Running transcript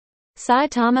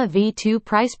SAITAMA V2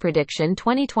 Price Prediction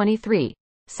 2023.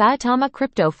 SAITAMA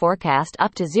Crypto Forecast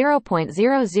up to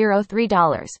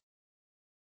 $0.003.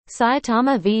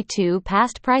 SAITAMA V2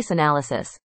 Past Price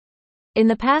Analysis. In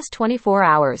the past 24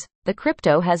 hours, the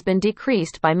crypto has been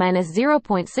decreased by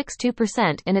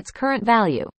 -0.62% in its current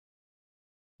value.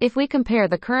 If we compare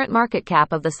the current market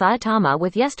cap of the SAITAMA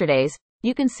with yesterday's,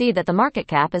 you can see that the market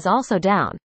cap is also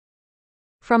down.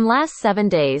 From last 7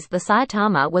 days, the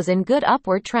SAITAMA was in good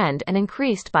upward trend and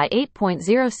increased by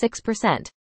 8.06%.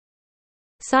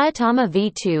 SAITAMA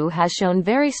V2 has shown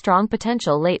very strong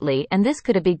potential lately, and this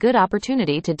could be a good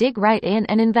opportunity to dig right in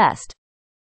and invest.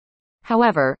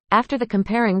 However, after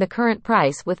comparing the current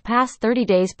price with past 30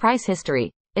 days price history,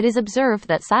 it is observed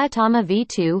that SAITAMA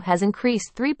V2 has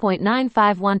increased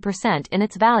 3.951% in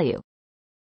its value.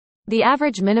 The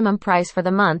average minimum price for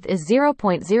the month is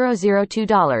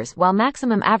 $0.002, while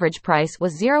maximum average price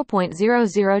was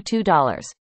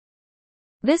 $0.002.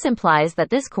 This implies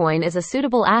that this coin is a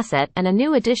suitable asset and a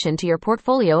new addition to your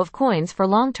portfolio of coins for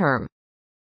long term.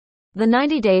 The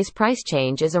 90 days price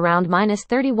change is around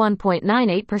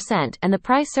 -31.98%, and the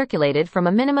price circulated from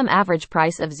a minimum average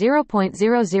price of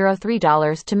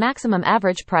 $0.003 to maximum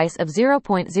average price of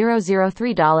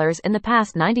 $0.003 in the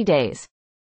past 90 days.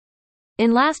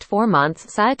 In last 4 months,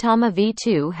 SAITAMA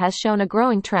V2 has shown a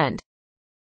growing trend.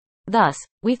 Thus,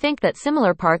 we think that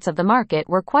similar parts of the market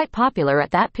were quite popular at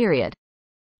that period.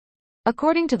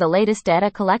 According to the latest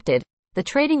data collected, the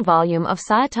trading volume of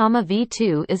SAITAMA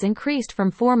V2 is increased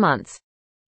from 4 months.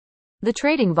 The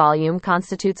trading volume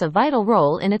constitutes a vital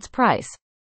role in its price.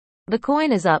 The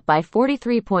coin is up by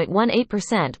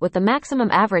 43.18%, with the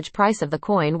maximum average price of the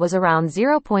coin was around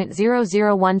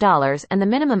 $0.001 and the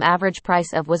minimum average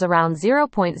price of was around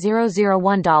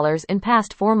 $0.001 in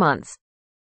past 4 months.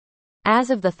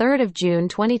 As of the 3rd of June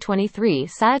 2023,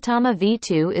 SAITAMA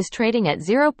V2 is trading at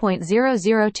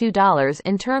 $0.002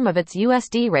 in term of its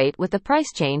USD rate, with the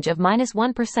price change of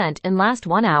 -1% in last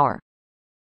 1 hour.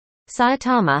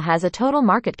 SAITAMA has a total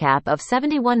market cap of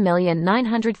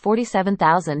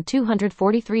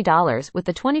 $71,947,243 with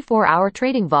a 24-hour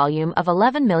trading volume of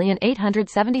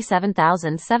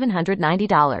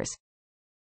 $11,877,790.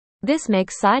 This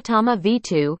makes SAITAMA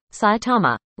V2,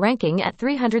 SAITAMA, ranking at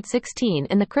 316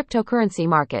 in the cryptocurrency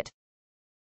market.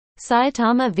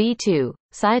 SAITAMA V2,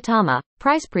 SAITAMA,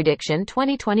 Price Prediction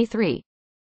 2023.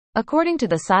 According to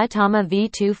the SAITAMA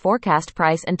V2 forecast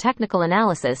price and technical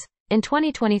analysis, in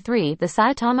 2023, the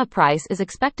SAITAMA price is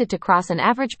expected to cross an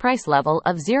average price level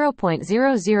of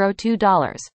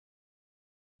 $0.002.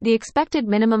 The expected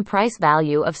minimum price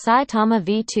value of SAITAMA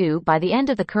V2 by the end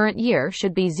of the current year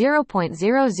should be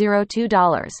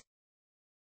 $0.002.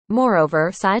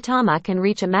 Moreover, SAITAMA can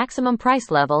reach a maximum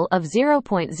price level of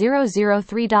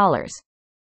 $0.003.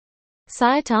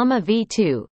 SAITAMA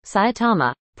V2,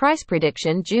 SAITAMA, Price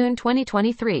Prediction June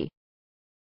 2023.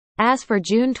 As for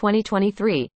June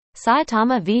 2023,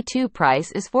 SAITAMA V2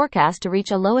 price is forecast to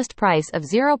reach a lowest price of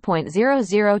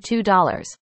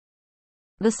 $0.002.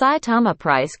 The SAITAMA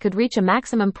price could reach a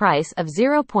maximum price of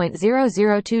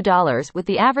 $0.002, with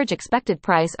the average expected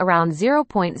price around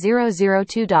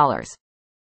 $0.002.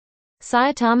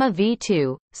 SAITAMA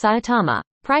V2, SAITAMA,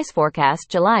 Price Forecast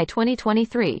July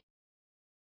 2023.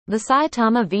 The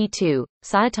SAITAMA V2,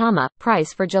 SAITAMA,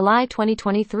 price for July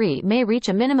 2023 may reach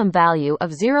a minimum value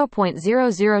of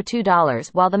 $0.002,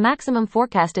 while the maximum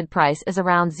forecasted price is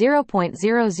around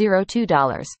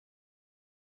 $0.002.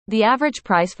 The average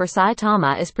price for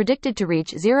SAITAMA is predicted to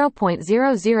reach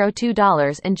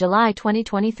 $0.002 in July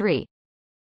 2023.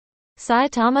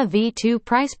 SAITAMA V2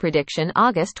 Price Prediction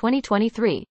August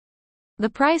 2023. The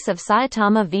price of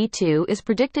SAITAMA V2 is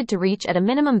predicted to reach at a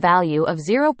minimum value of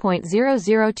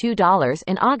 $0.002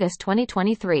 in August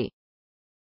 2023.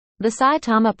 The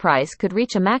SAITAMA price could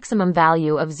reach a maximum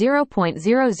value of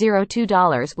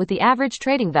 $0.002, with the average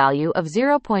trading value of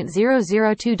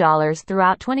 $0.002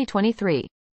 throughout 2023.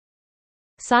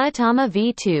 SAITAMA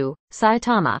V2,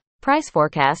 SAITAMA, Price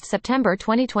Forecast September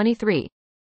 2023.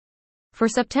 For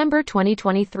September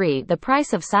 2023, the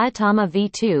price of SAITAMA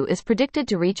V2 is predicted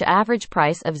to reach an average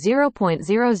price of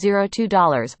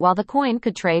 $0.002, while the coin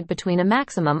could trade between a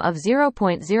maximum of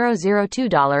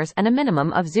 $0.002 and a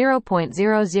minimum of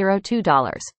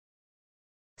 $0.002.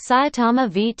 SAITAMA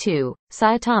V2,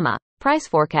 SAITAMA, Price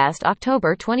Forecast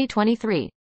October 2023.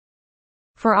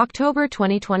 For October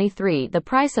 2023, the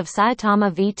price of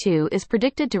SAITAMA V2 is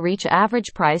predicted to reach an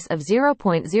average price of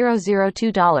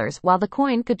 $0.002, while the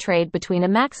coin could trade between a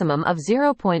maximum of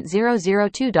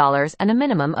 $0.002 and a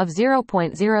minimum of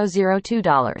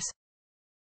 $0.002.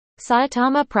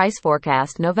 SAITAMA Price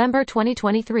Forecast November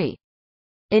 2023.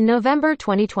 In November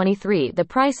 2023, the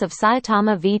price of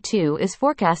SaitamaV2 is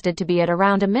forecasted to be at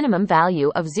around a minimum value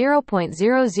of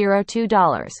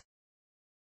 $0.002.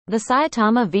 The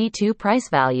SaitamaV2 price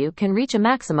value can reach a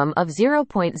maximum of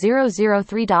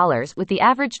 $0.003 with the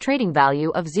average trading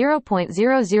value of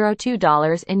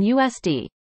 $0.002 in USD.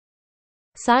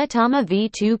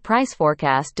 SaitamaV2 price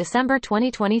forecast December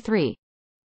 2023.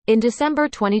 In December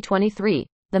 2023,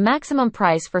 the maximum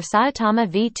price for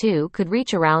SaitamaV2 could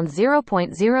reach around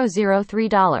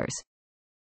 $0.003.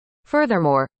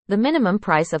 Furthermore, the minimum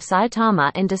price of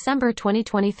Saitama in December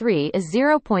 2023 is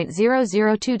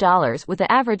 $0.002 with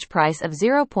the average price of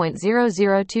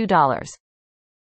 $0.002.